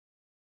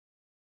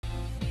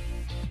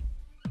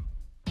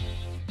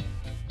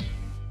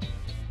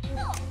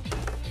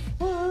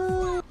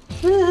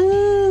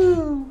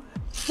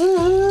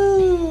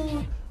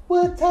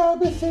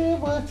is it?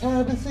 What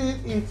time is it?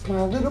 It's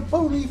My Little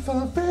Pony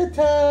Fun Fair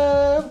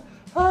time.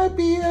 Hi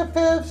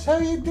BFFs, how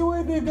you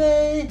doing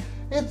today?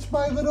 It's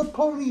My Little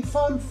Pony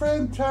Fun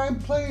Friend Time,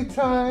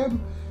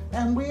 Playtime,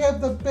 and we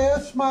have the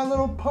best My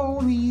Little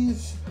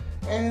Ponies,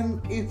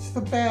 and it's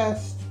the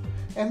best.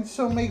 And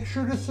so make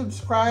sure to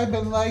subscribe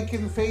and like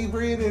and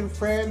favorite and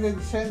friend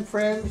and send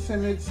friends,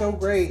 and it's so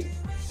great.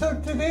 So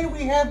today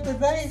we have the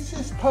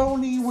nicest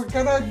pony. We're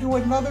gonna do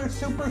another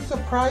super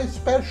surprise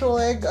special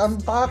egg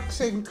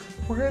unboxing.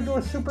 We're gonna do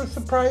a super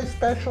surprise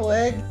special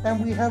egg,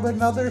 and we have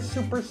another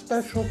super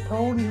special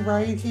pony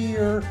right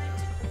here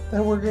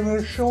that we're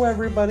gonna show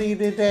everybody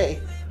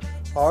today.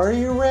 Are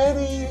you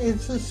ready?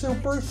 It's a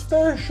super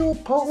special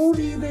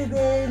pony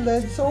today.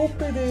 Let's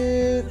open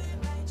it.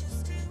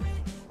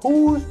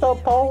 Who's the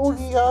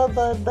pony of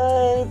the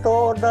day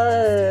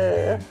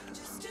today?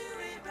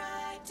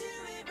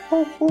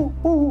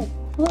 Oh,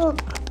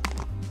 look.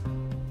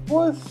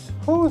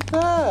 Who's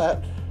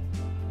that?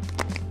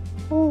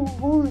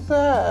 Who's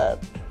that?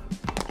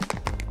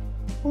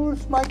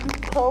 Who's my new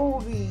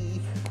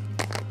pony?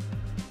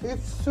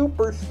 It's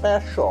super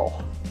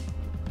special.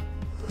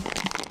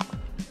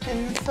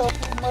 Can you tell me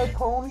who my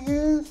pony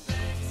is?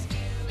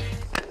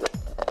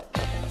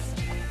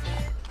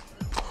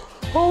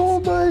 Oh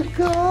my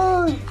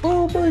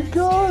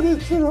god,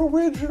 it's an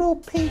original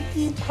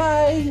Pinkie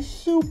Pie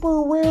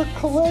super rare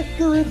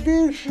collector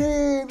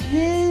edition.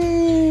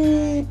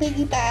 Yay,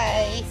 Pinkie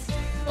Pie.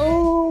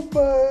 Oh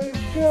my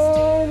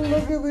god,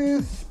 look at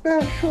this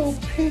special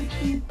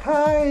Pinkie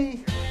Pie.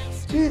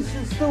 This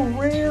is the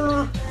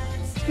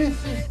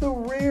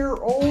rare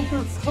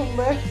older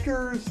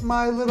collector's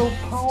My Little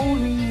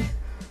Pony.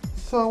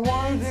 So I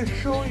wanted to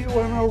show you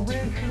an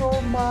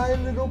original My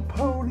Little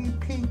Pony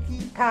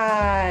Pinkie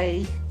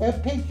Pie.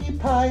 At Pinkie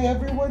Pie,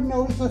 everyone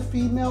knows a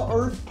female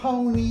earth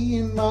pony.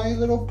 In My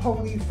Little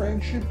Pony,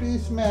 friendship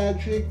is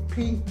magic.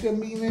 Pink,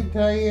 Damina,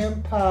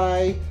 Diane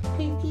Pie.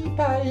 Pinkie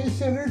Pie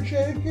is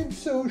energetic and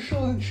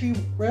social, and she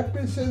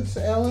represents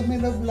the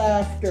element of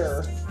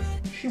laughter.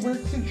 She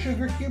works in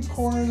Sugar Cube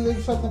Corner,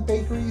 lives on the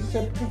bakery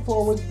second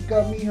floor with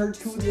Gummy, her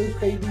toothless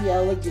baby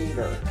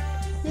alligator.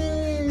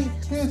 Yay!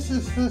 This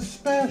is the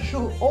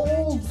special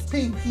old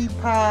Pinkie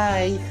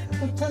Pie,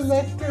 the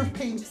collector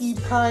Pinkie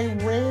Pie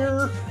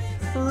rare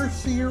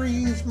first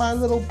series My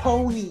Little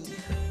Pony.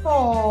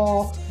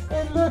 Oh,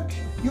 and look,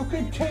 you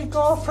can take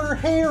off her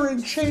hair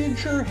and change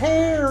her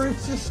hair.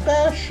 It's a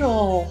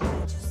special.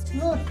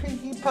 Look,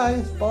 Pinkie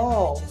Pie's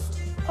bald.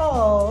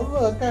 Oh,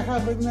 look, I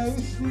have a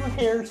nice new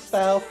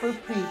hairstyle for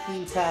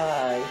Pinkie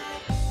Pie.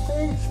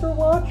 Thanks for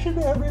watching,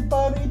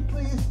 everybody.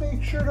 Please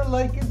make sure to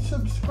like and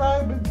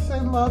subscribe and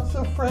send lots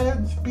of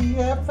friends,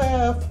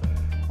 BFF,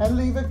 and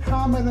leave a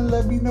comment and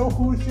let me know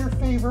who's your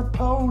favorite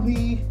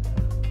pony.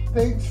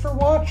 Thanks for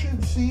watching.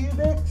 See you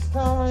next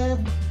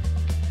time.